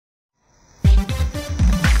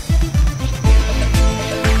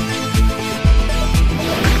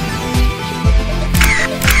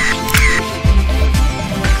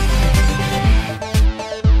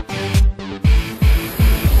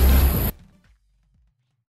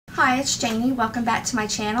Hi, it's Janie. Welcome back to my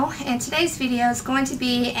channel, and today's video is going to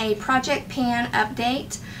be a project pan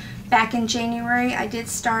update. Back in January I did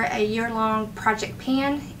start a year-long project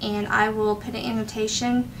pan, and I will put an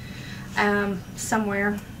annotation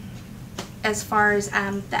somewhere as far as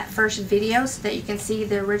that first video so that you can see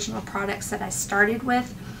the original products that I started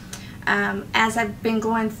with. As I've been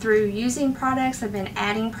going through using products, I've been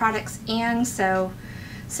adding products in, so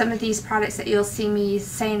some of these products that you'll see me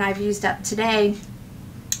saying I've used up today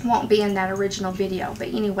won't be in that original video. But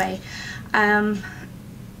anyway, and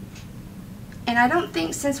I don't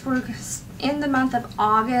think, since we're in the month of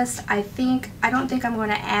August, I don't think I'm going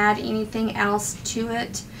to add anything else to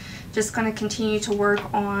it. Just going to continue to work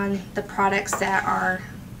on the products that are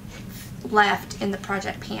left in the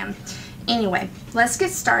project pan. Anyway, let's get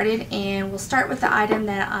started, and we'll start with the item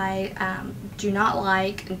that I do not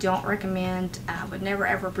like and don't recommend. I would never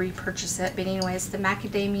ever repurchase it, but anyway, it's the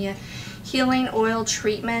macadamia healing oil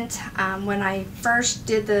treatment. When I first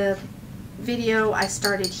did the video, I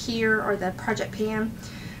started here, or the project pan.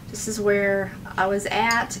 This is where I was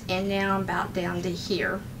at, and now I'm about down to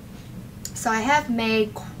here. So I have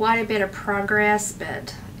made quite a bit of progress,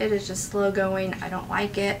 but it is just slow going. I don't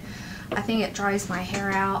like it. I think it dries my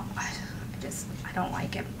hair out. I don't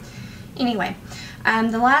like it. Anyway,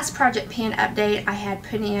 the last project pan update, I had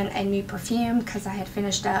put in a new perfume because I had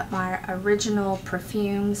finished up my original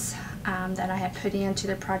perfumes that I had put into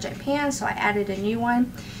the project pan, so I added a new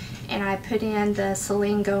one, and I put in the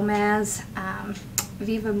Selena Gomez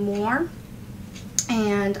Viva More,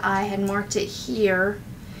 and I had marked it here,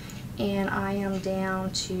 and I am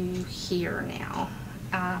down to here now.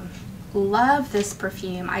 Love this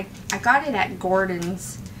perfume. I got it at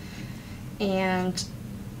Gordon's, and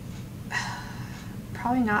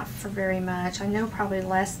probably not for very much. I know probably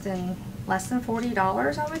less than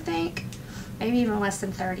 $40, I would think. Maybe even less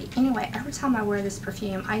than 30. Anyway, every time I wear this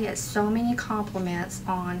perfume, I get so many compliments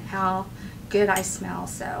on how good I smell.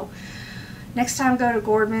 So next time I go to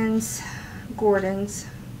Gordon's,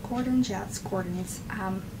 yeah, it's Gordon's.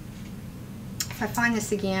 If I find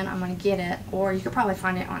this again, I'm going to get it, or you could probably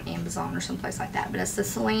find it on Amazon or someplace like that. But it's the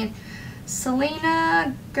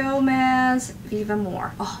Selena Gomez Viva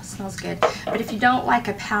More. Oh, it smells good. But if you don't like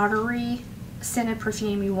a powdery scented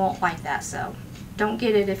perfume, you won't like that. So don't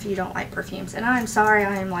get it if you don't like perfumes. And I'm sorry,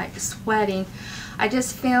 I am like sweating. I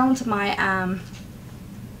just filmed my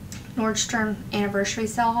Nordstrom anniversary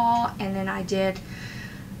sale haul, and then I did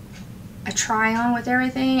a try on with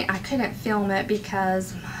everything. I couldn't film it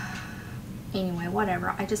because, anyway,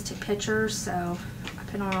 whatever. I just took pictures, so I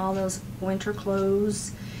put on all those winter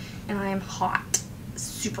clothes, and I am hot,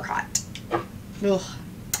 super hot. Ugh.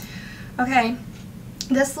 Okay,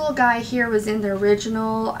 this little guy here was in the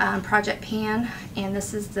original project pan, and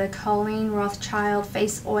this is the Colleen Rothschild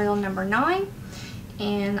Face Oil number 9,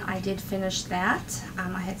 and I did finish that.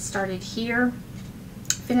 I had started here,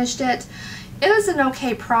 finished it. It was an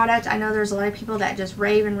okay product. I know there's a lot of people that just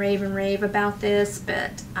rave and rave and rave about this,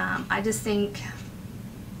 but I just think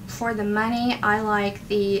for the money, I like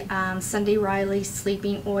the Sunday Riley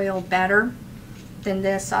Sleeping Oil better than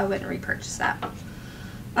this, so I wouldn't repurchase that.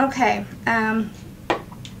 Okay,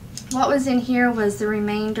 what was in here was the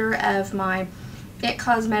remainder of my It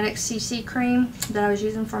Cosmetics CC cream that I was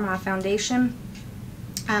using for my foundation.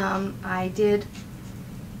 I did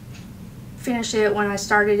finish it. When I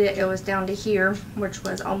started it, it was down to here, which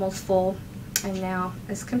was almost full, and now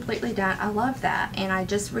it's completely done. I love that, and I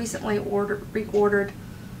just recently reordered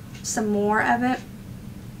some more of it,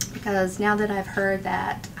 because now that I've heard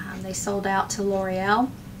that they sold out to L'Oreal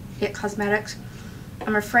It Cosmetics,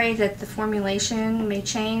 I'm afraid that the formulation may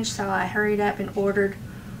change, so I hurried up and ordered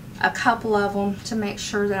a couple of them to make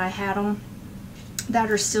sure that I had them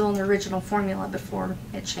that are still in the original formula before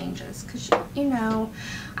it changes, because you know,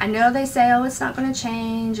 I know they say, oh, it's not going to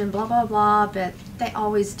change and blah blah blah, but they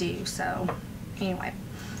always do. So anyway,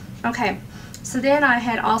 okay, so then I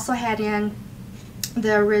had also had in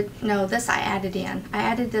this I added in. I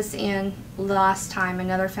added this in last time,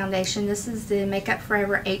 another foundation. This is the Makeup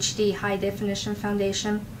Forever HD High Definition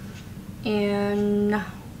Foundation. In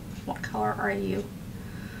what color are you?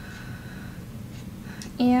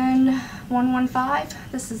 In 115.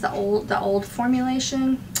 This is the old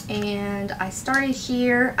formulation, and I started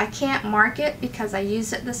here. I can't mark it because I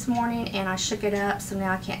used it this morning and I shook it up, so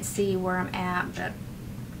now I can't see where I'm at, but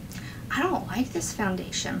I don't like this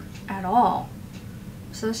foundation at all.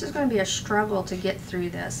 So this is going to be a struggle to get through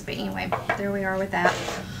this, but anyway, there we are with that.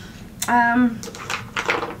 I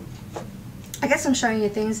guess I'm showing you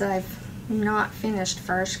things that I've not finished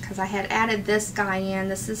first, because I had added this guy in.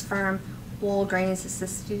 This is from Walgreens. It's the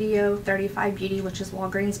Studio 35 Beauty, which is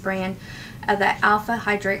Walgreens brand of the Alpha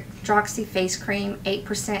Hydroxy Face Cream,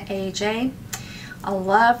 8% AHA. I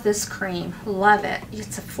love this cream. Love it.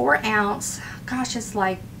 It's a 4 ounce. Gosh, it's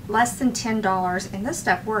like less than $10, and this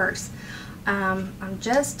stuff works. I'm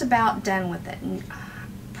just about done with it.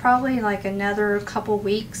 Probably like another couple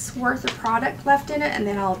weeks worth of product left in it, and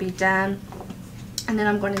then I'll be done. And then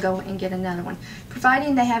I'm going to go and get another one,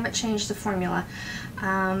 providing they haven't changed the formula.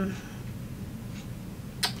 Because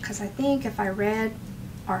I think if I read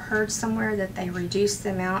or heard somewhere that they reduced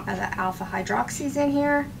the amount of the alpha hydroxys in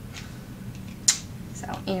here. So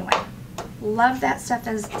anyway, love that stuff.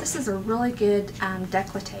 This is a really good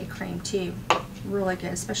décolleté cream too. Really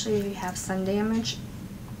good, especially if you have sun damage.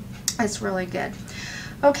 It's really good.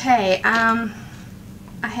 Okay, I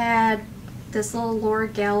had this little Laura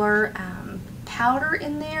Geller powder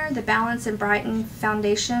in there, the Balance and Brighten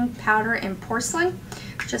Foundation Powder in Porcelain.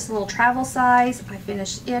 Just a little travel size. I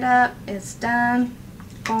finished it up. It's done.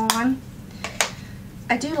 Gone.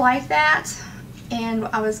 I do like that, and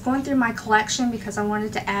I was going through my collection because I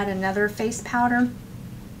wanted to add another face powder,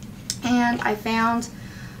 and I found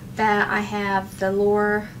that I have the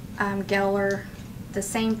Laura Geller, the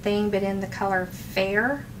same thing but in the color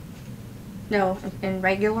Fair. No, in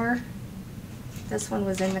regular. This one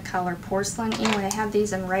was in the color Porcelain. Anyway, I have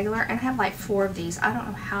these in regular, and I have like 4 of these. I don't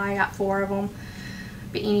know how I got 4 of them.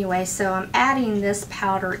 But anyway, so I'm adding this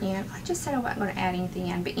powder in. I just said I wasn't going to add anything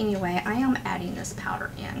in, but anyway, I am adding this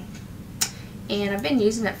powder in. And I've been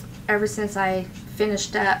using it ever since I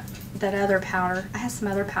finished up that other powder. I have some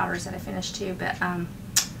other powders that I finished too, but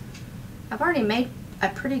I've already made a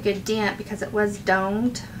pretty good dent because it was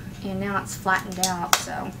domed, and now it's flattened out,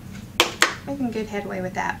 so making good headway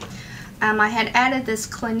with that. I had added this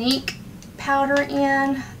Clinique powder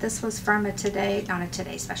in. This was from a Today, not a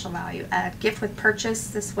Today special value, a gift with purchase.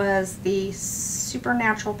 This was the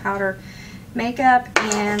Supernatural Powder Makeup,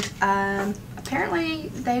 and apparently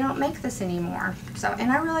they don't make this anymore. So,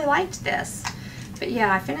 and I really liked this. But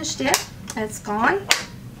yeah, I finished it. It's gone.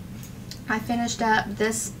 I finished up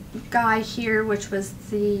this guy here, which was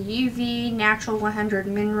the UV Natural 100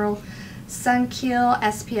 Mineral Sun Kill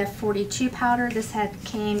SPF 42 powder. This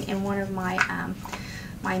came in one of my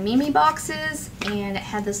my Mimi boxes, and it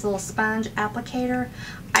had this little sponge applicator.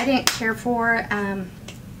 I didn't care for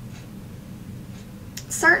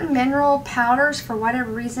certain mineral powders, for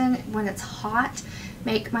whatever reason, when it's hot,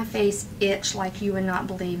 make my face itch like you would not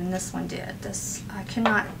believe, and this one did. This, I could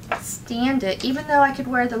not stand it. Even though I could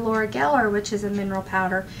wear the Laura Geller, which is a mineral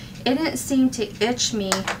powder, it didn't seem to itch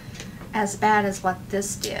me as bad as what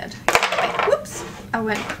this did. Anyway, whoops, I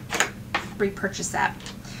went repurchase that.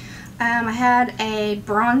 I had a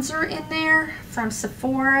bronzer in there from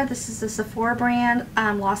Sephora. This is the Sephora brand,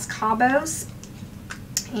 Los Cabos,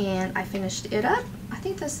 and I finished it up. I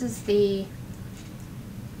think this is the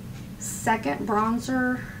second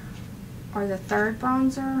bronzer or the third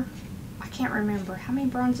bronzer. I can't remember. How many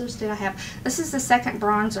bronzers did I have? This is the second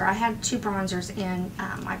bronzer. I had 2 bronzers in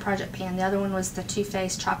my project pan. The other one was the Too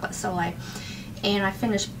Faced Chocolate Soleil, and I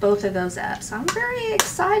finished both of those up. So I'm very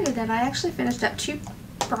excited that I actually finished up 2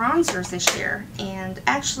 bronzers this year. And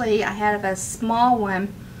actually I had a small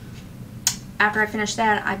one. After I finished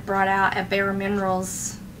that, I brought out a Bare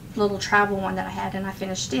Minerals little travel one that I had, and I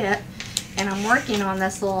finished it. And I'm working on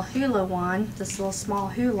this little Hoola one, this little small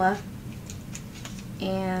Hoola,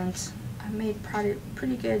 and I made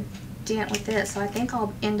pretty good dent with it, so I think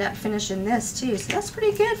I'll end up finishing this too. So that's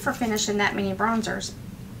pretty good for finishing that many bronzers.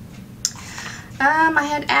 I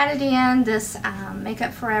had added in this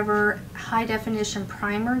Makeup Forever High Definition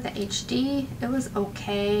Primer, the HD. It was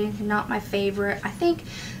okay, not my favorite. I think,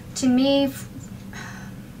 to me,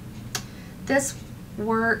 this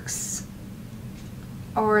works,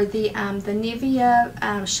 or the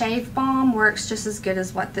Nivea Shave Balm works just as good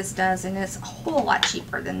as what this does, and it's a whole lot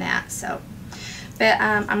cheaper than that. So, but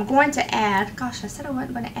I'm going to add, gosh, I said I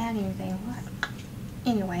wasn't going to add anything. What?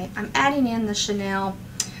 Anyway, I'm adding in the Chanel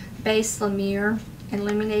Base Lumiere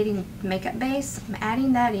Illuminating Makeup Base. I'm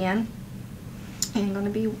adding that in, and I'm going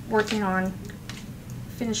to be working on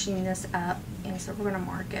finishing this up, and so we're going to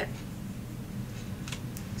mark it.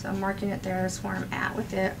 So I'm marking it there. That's where I'm at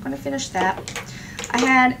with it. I'm going to finish that. I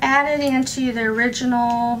had added into the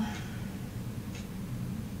original,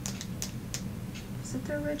 was it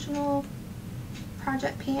the original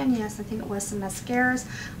project pan? Yes, I think it was some mascaras.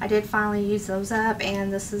 I did finally use those up,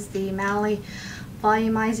 and this is the Mally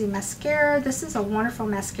Volumizing Mascara. This is a wonderful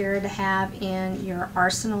mascara to have in your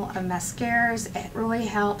arsenal of mascaras. It really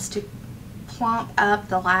helps to plump up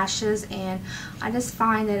the lashes, and I just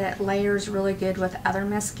find that it layers really good with other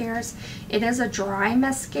mascaras. It is a dry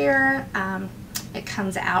mascara. It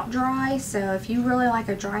comes out dry, so if you really like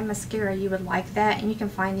a dry mascara, you would like that. And you can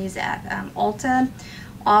find these at Ulta.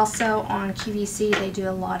 Also on QVC, they do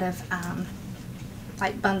a lot of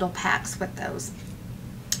like bundle packs with those.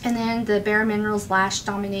 And then the Bare Minerals Lash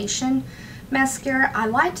Domination mascara. I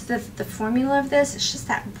liked the formula of this. It's just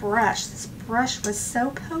that brush. This brush was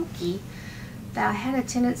so pokey that I had a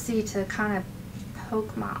tendency to kind of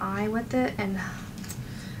poke my eye with it, and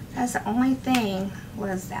that's the only thing,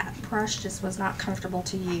 was that brush just was not comfortable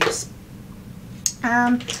to use.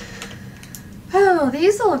 Oh,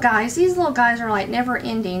 these little guys are like never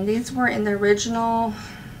ending. These were in the original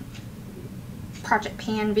Project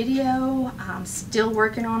Pan video. I'm still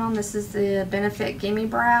working on them. This is the Benefit Gimme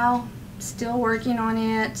Brow. Still working on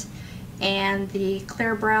it. And the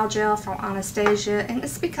Clear Brow Gel from Anastasia. And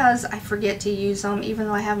it's because I forget to use them. Even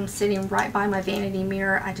though I have them sitting right by my vanity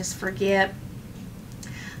mirror, I just forget.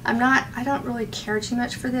 I don't really care too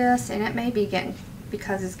much for this, and it may be getting,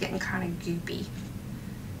 because it's getting kind of goopy.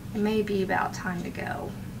 It may be about time to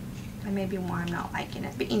go. That may be why I'm not liking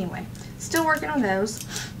it. But anyway, still working on those.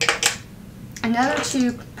 Another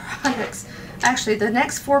 2 products, actually the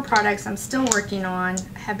next 4 products I'm still working on,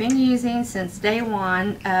 have been using since day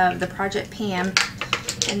 1 of the Project Pan,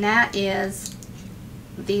 and that is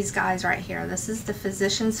these guys right here. This is the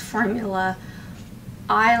Physicians Formula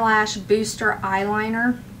Eyelash Booster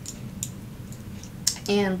Eyeliner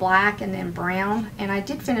in black and then brown, and I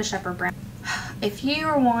did finish up her brown. If you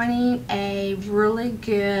are wanting a really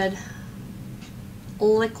good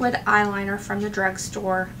liquid eyeliner from the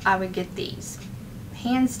drugstore, I would get these.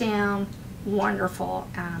 Hands down, wonderful.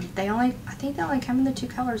 I think they only come in the 2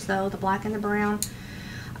 colors though, the black and the brown.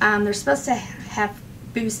 They're supposed to have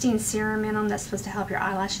boosting serum in them that's supposed to help your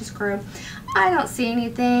eyelashes grow. I don't see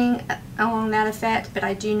anything along that effect, but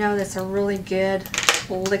I do know that's a really good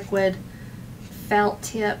liquid felt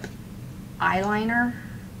tip eyeliner.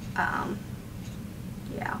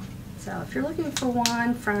 Yeah, so if you're looking for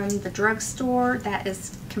one from the drugstore that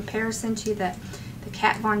is comparison to the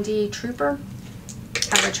Kat Von D Trooper,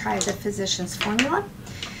 I would try the Physicians Formula.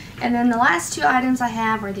 And then the last 2 items I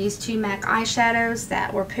have are these 2 MAC eyeshadows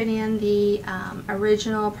that were put in the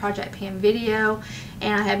original Project Pan video,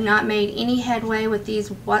 and I have not made any headway with these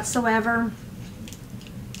whatsoever.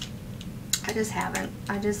 I just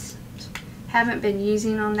haven't been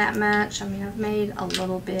using them that much. I mean, I've made a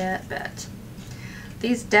little bit, but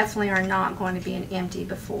these definitely are not going to be an empty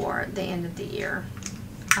before the end of the year.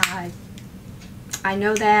 I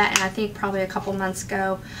know that, and I think probably a couple months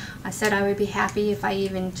ago I said I would be happy if I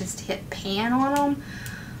even just hit pan on them,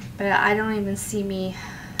 but I don't even see me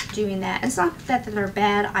doing that. It's not that they're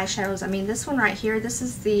bad eyeshadows. I mean, this one right here, this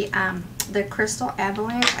is the Crystal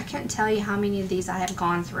Avalanche. I can't tell you how many of these I have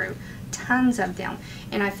gone through. Tons of them.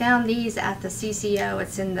 And I found these at the CCO.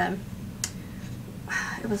 It's in the,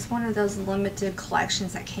 it was one of those limited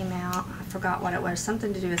collections that came out. I forgot what it was.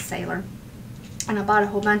 Something to do with Sailor. And I bought a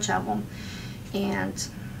whole bunch of them. And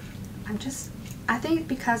I think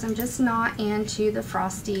because I'm just not into the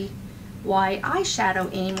frosty white eyeshadow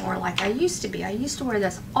anymore like I used to be. I used to wear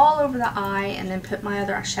this all over the eye and then put my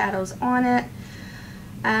other shadows on it.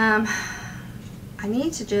 I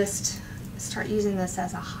need to just start using this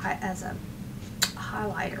as a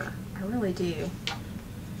highlighter. I really do.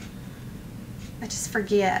 I just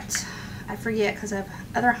forget. I forget because I have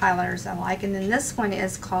other highlighters I like. And then this one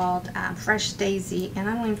is called Fresh Daisy, and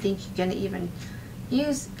I don't even think you can even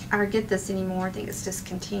use or get this anymore. I think it's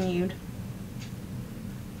discontinued.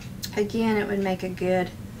 Again, it would make a good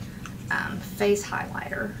face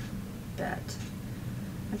highlighter, but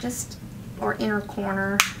or inner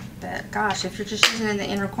corner. But gosh, if you're just using it in the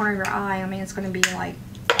inner corner of your eye, I mean, it's going to be like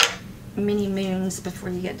many moons before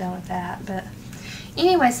you get done with that. But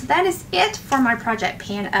anyway, so that is it for my Project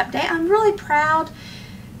Pan update. I'm really proud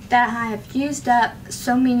that I have used up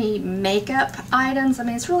so many makeup items. I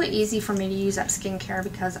mean, it's really easy for me to use up skincare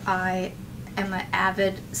because I am an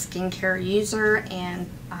avid skincare user and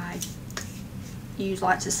I use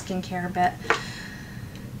lots of skincare, but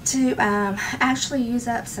to actually use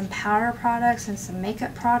up some powder products and some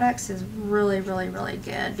makeup products is really, really, really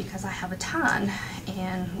good because I have a ton,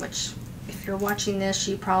 and which if you're watching this,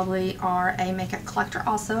 you probably are a makeup collector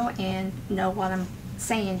also and know what I'm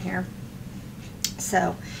saying here.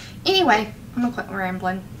 So anyway, I'm gonna quit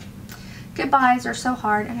rambling. Goodbyes are so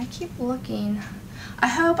hard, and I keep looking. I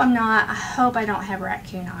hope I don't have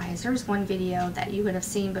raccoon eyes. There's one video that you would have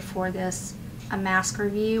seen before this, a mask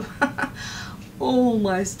review. Oh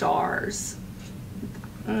my stars.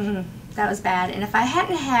 That was bad. And if I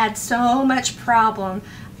hadn't had so much problem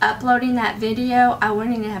uploading that video, I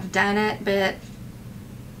wouldn't even have done it. But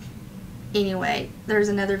anyway, there's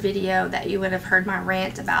another video that you would have heard my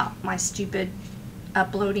rant about my stupid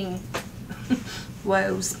uploading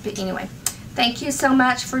woes. But anyway, thank you so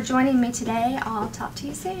much for joining me today. I'll talk to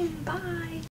you soon. Bye.